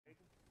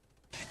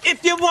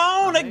If you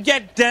wanna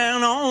get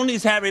down on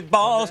these hairy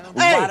balls,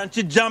 why don't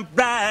you jump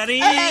right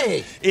in?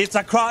 Hey! It's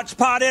a crotch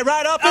party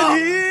right up in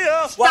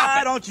here.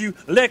 Why don't you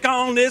lick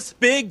on this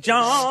big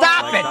John?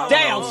 Stop it,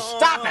 Dale!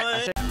 Stop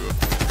it!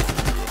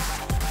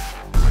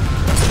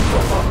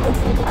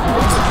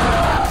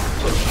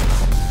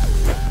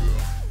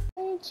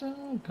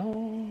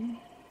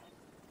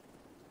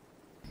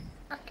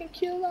 I can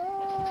kill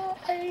all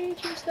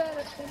agents that are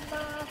in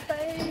my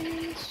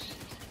face.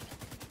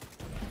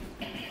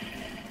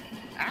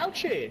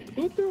 Ouchie!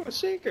 Who threw a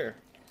seeker?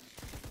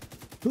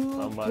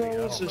 Who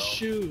throws a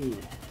shoe?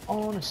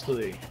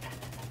 Honestly.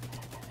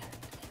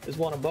 Is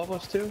one above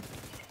us too?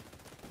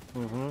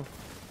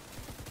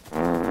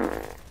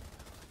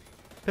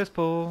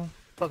 Pistol.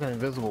 Fucking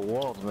invisible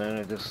walls, man,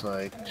 are just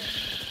like...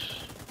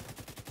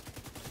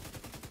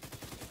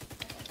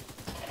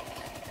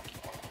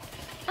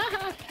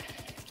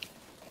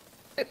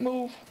 Flip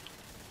move.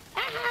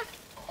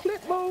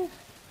 Flip move.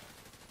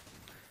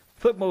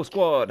 Flip mode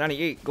squad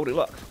 98. Go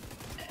deluxe.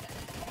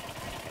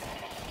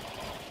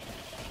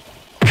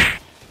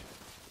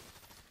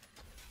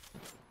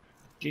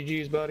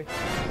 GG's, buddy. Look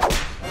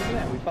at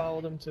that, we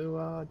followed him to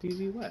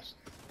DZ West.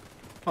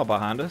 Oh,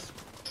 behind us.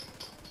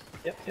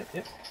 Yep.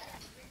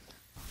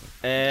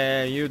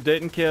 And you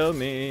didn't kill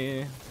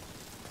me.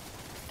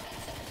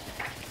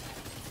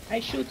 I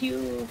shoot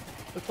you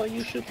before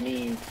you shoot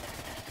me.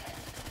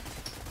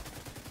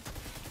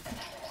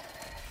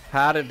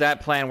 How did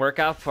that plan work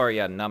out for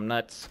you,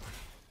 numbnuts?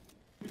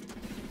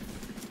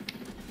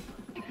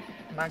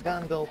 My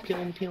gun go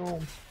pium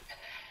pium.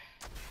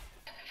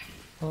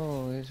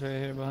 Oh, he's right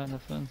here behind the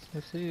fence.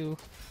 I see you.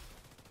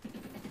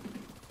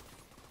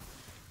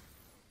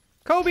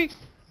 Kobe!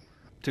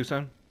 Too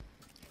soon?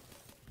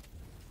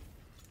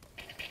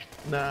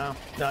 No,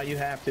 you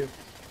have to.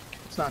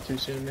 It's not too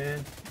soon,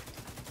 man.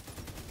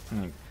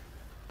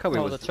 Kobe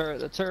Oh, was...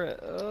 the turret.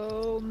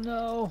 Oh,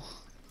 no.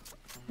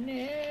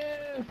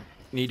 No.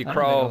 Need to I don't think I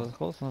crawl. was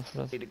close enough for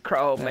this. Need to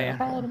crawl, man.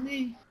 Crawl to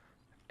me.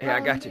 Yeah, I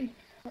got you.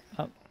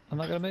 I'm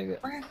not gonna make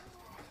it.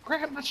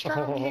 Grab my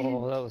strong hand.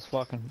 Oh, that was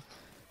fucking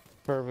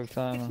perfect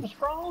timing.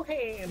 Strong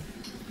hand.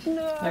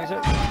 No. Thanks,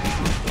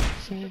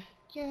 sir.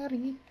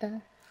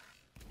 Señorita.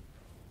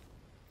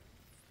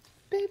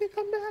 Baby,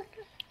 come back.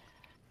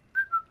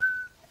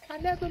 I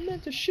never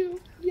meant to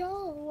shoot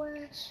your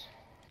ass.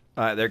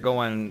 Alright, they're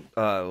going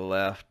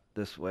left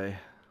this way.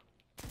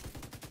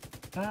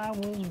 I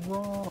was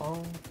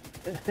wrong.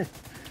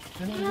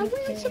 I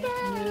will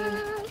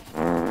survive.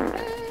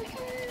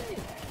 Hey.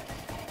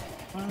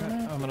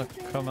 I'm gonna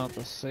come out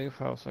the safe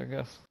house, I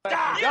guess.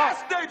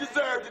 Yes, they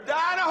deserve to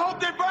die, and I hope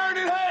they burn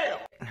in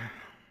hell.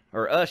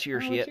 Or us, your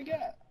What shit. you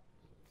got?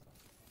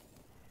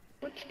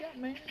 What you got,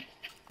 man?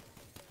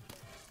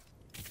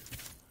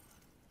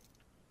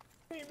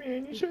 Hey,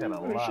 man, you said you were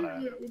gonna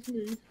share that with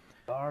me.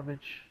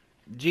 Garbage.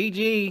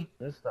 GG.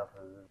 This stuff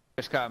is...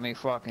 Just got me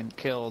fucking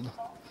killed.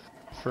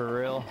 For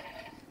real.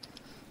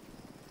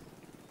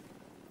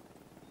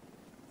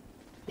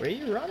 Where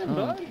you running,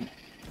 bud?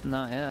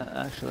 Not yet,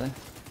 actually.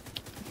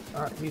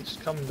 Alright, he's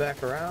coming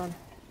back around.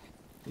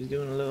 He's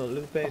doing a little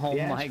Lupe Oh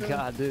fiasco. my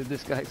god, dude,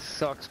 this guy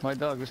sucks. My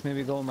dog just made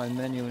me go on my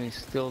menu and he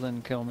still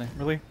didn't kill me.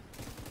 Really?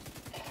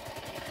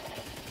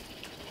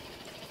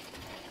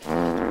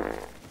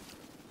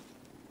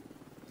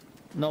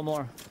 No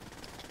more.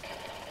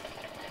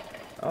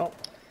 Oh,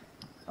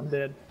 I'm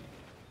dead.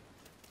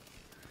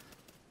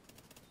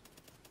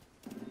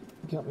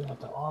 Got me with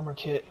the armor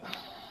kit.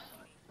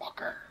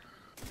 Fucker.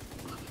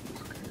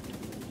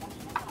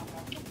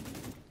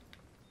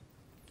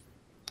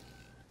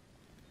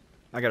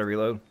 I gotta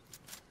reload.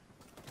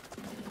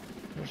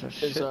 There's a Is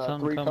shit ton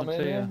 3 coming coming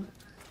to in?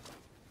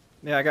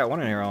 you. Yeah, I got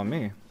one in here on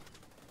me.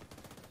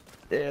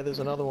 Yeah, there's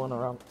another one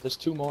around. There's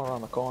 2 more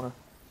around the corner.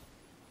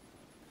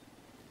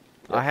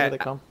 I Yep, here had they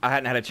come. I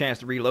hadn't had a chance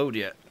to reload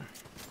yet.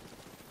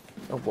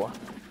 Oh boy.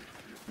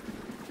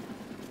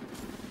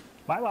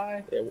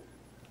 Bye-bye. Yeah,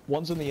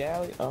 one's in the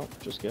alley. Oh,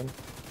 just kidding.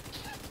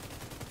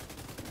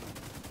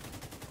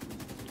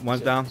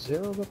 One's down.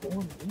 0 but the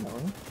one. Yeah,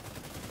 right?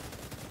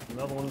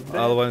 Another one's dead.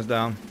 Other one's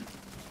down.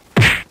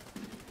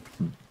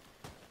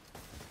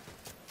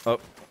 Oh,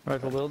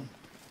 Rifle build.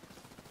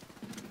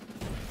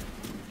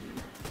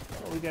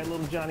 Oh, we got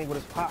little Johnny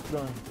with his pop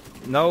gun.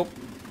 nope.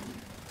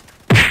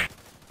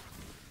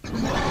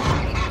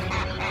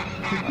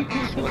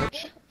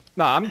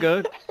 Nah, I'm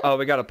good. Oh,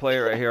 we got a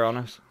player right here on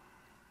us.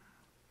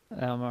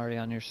 I'm already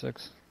on your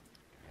 6.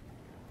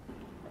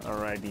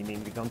 Alright, do you need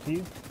me to come to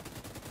you?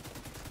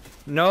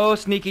 No,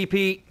 Sneaky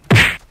Pete.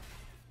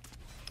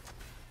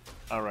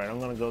 Alright, I'm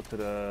gonna go to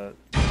the...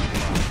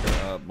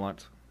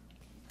 Blunt.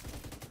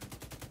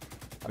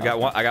 We got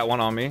one. I got one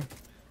on me.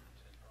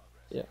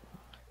 Yeah.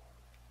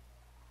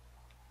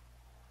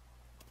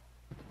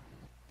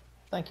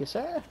 Thank you,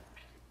 sir.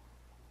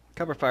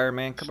 Cover fire,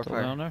 man. Cover Still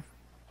fire. down there?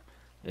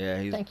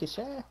 Yeah, he's Thank you,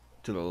 sir.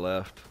 to the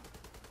left.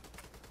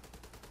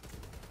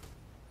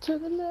 To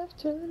the left,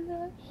 to the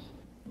left.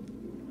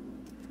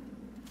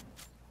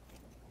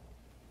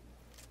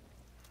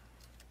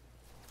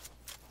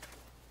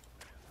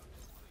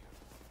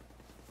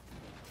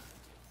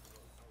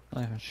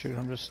 I can shoot.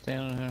 I'm just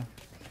standing here.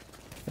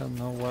 Got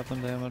no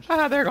weapon damage.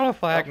 Ah, they're gonna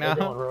flag They're now.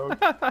 going rogue.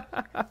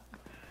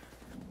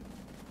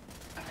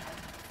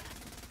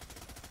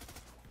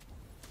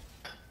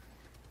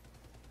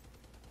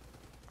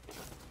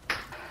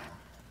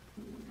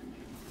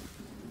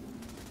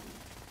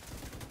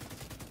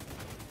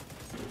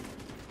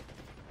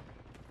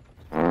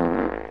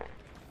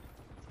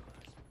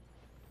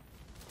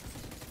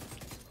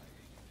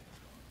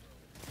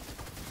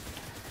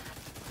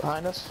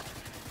 Behind us.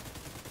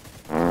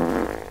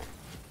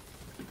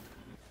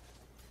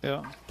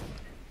 Yeah.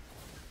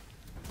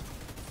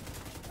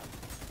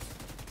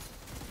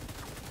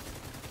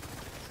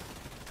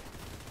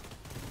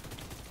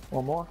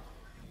 One more.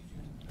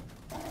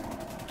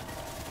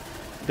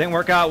 Didn't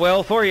work out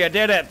well for you,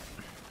 did it?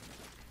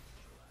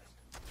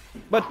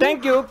 But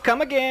thank you.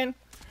 Come again.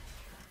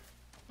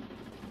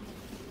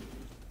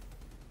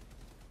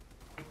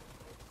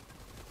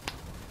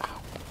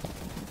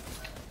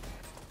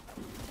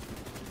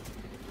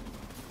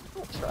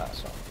 Let's try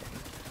something.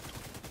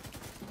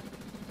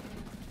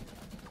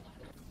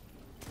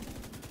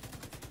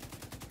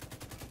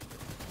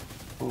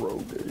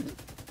 Rogue.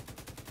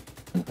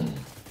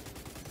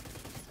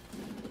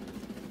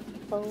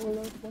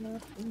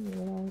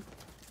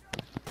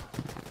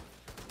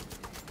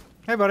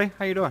 Hey, buddy.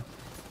 How you doing?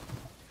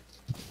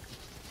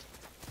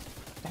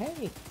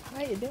 Hey,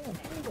 how you doing?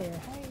 Hey there,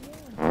 how you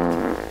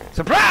doing?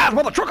 Surprise,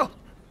 mother trucker!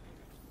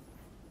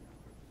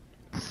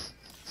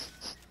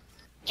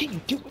 Can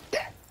you do with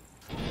that?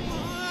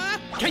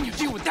 Can you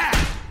deal with that?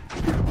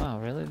 Wow,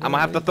 really? I'm gonna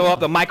have to throw up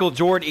the Michael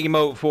Jordan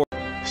emote for.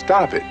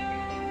 Stop it.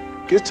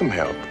 Get some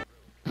help.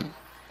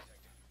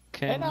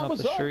 Came up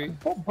the street.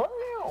 For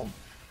Brown.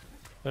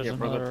 There's Yeah,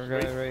 brother,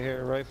 another guy right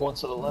here. Rifle. One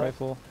to the left.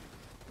 Rifle.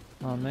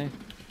 On me.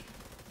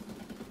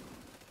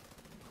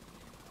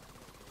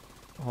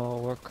 Oh,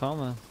 we're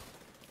coming.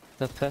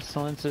 The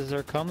pestilences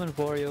are coming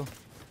for you.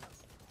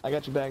 I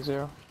got your back,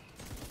 Zero.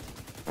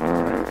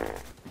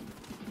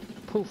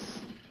 Poof.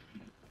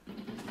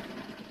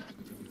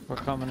 We're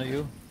coming to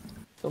you.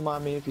 Don't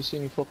mind me if you see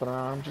me flipping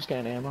around. I'm just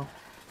getting ammo.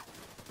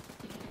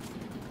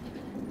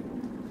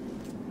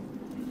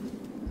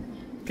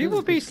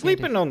 People be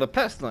sleeping on the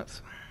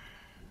pestilence.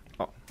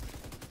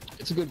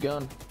 It's a good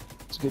gun.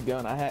 It's a good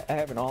gun. I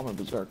have an Almond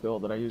Berserk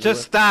build that I use.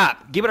 Just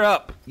stop. Give it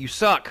up. You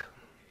suck.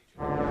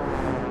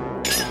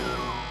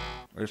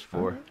 Where's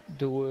 4?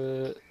 Do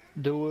it.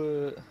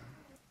 Do it.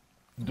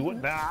 Do it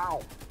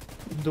now.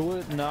 Do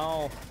it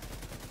now.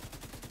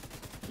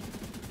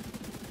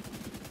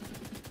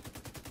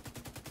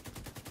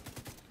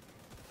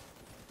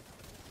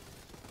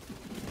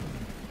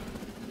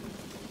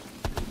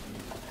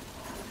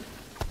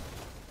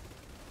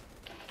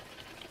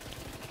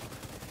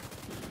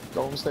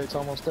 Golden State's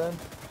almost dead.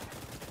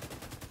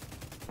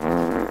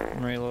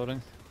 I'm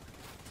reloading.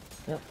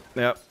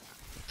 Yep.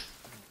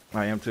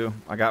 I am too.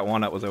 I got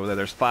one that was over there.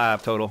 There's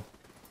 5 total.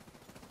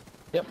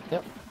 Yep,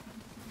 yep.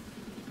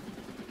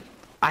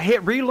 I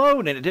hit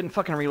reload and it didn't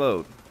fucking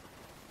reload.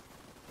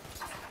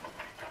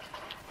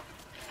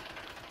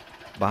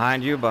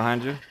 Behind you,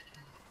 behind you.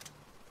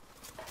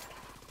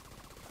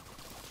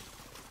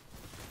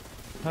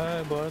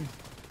 Hi, bud.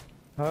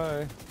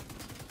 Hi.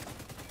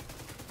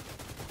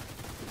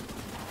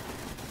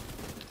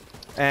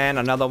 And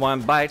another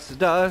one bites the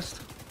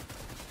dust.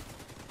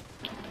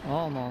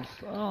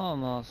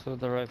 Almost with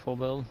the rifle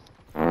build.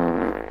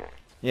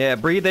 Yeah,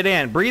 breathe it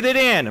in. Breathe it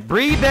in.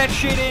 Breathe that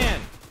shit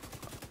in.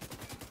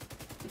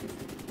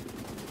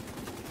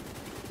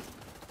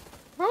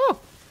 Oh.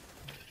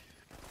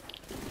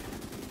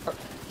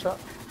 Shot.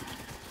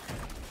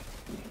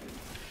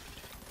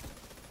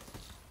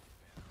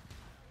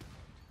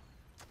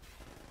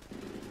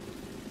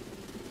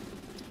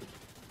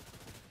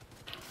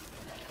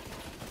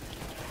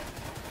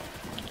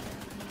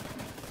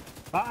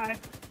 Bye.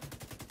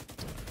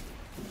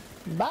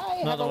 Bye.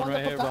 Another one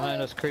right here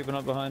behind us, creeping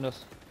up behind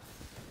us.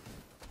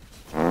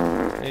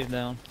 He's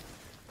down.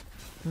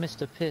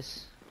 Mr.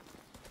 Piss.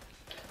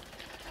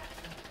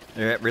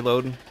 Yeah,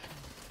 reloading.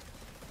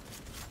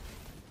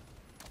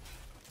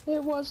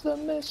 It was the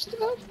mist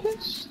of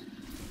piss.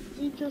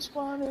 He just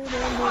wanted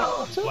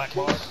to Black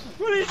boss.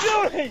 What are you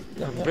doing?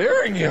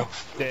 Burying you.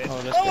 Dead.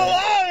 Oh, this I'm guy.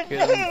 alive!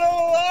 Get him. I'm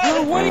alive!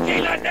 You're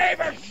waking the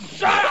neighbors!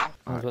 Shut up!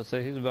 I was about to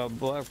say, he's about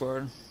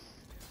Blackbird.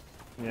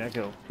 Yeah,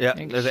 go. Yeah,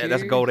 Thank that's a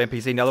you. gold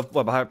NPC. Another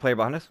player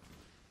behind us.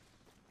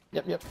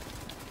 Yep, yep.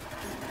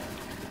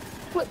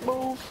 Flip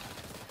move.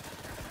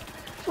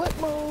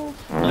 Flip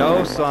move.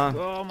 No, son.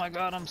 Oh my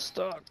god, I'm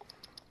stuck.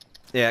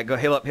 Yeah, go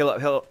heal up, heal up,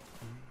 heal up.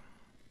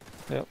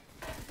 Yep.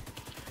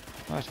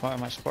 That's why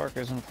my spark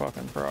isn't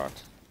fucking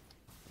procced.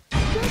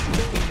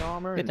 15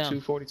 armor Get and down.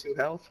 242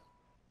 health.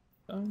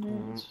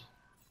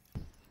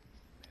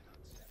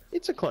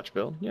 It's a clutch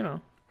build, you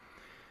know.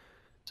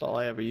 That's all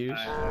I ever use.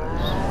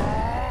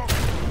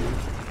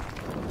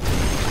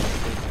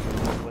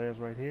 Players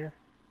right here.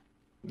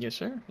 Yes,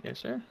 sir. Yes,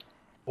 sir.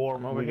 4.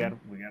 over We here.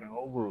 got a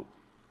whole group.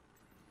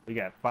 We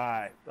got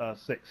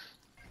 6.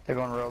 They're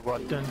going rogue.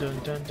 What? Dun dun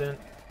dun dun.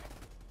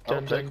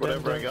 Dun, dun, take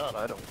whatever dun, I got.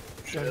 I don't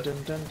give a Dun,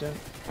 shit. dun, dun,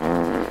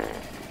 dun.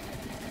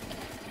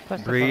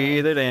 That's the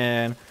Breathe it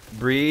in.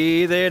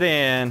 Breathe it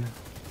in.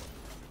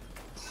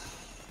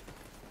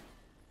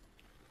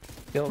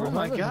 Yo, Oh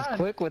my Relentless is God.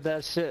 quick with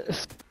that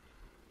shit.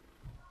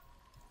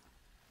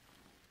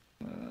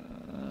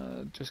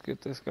 Just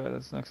get this guy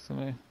that's next to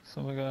me.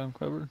 Somebody got him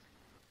covered.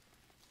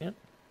 Yep.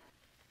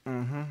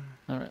 Mm-hmm.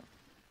 All right.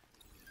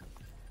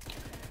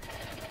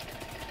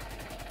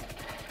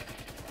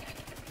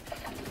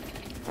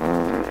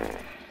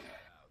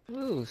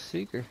 Ooh,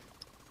 Seeker.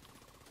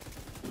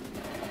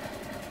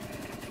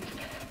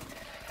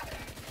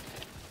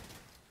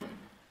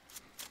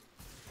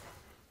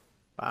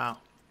 Wow.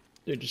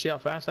 Dude, you see how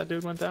fast that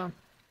dude went down?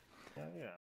 Yeah, yeah.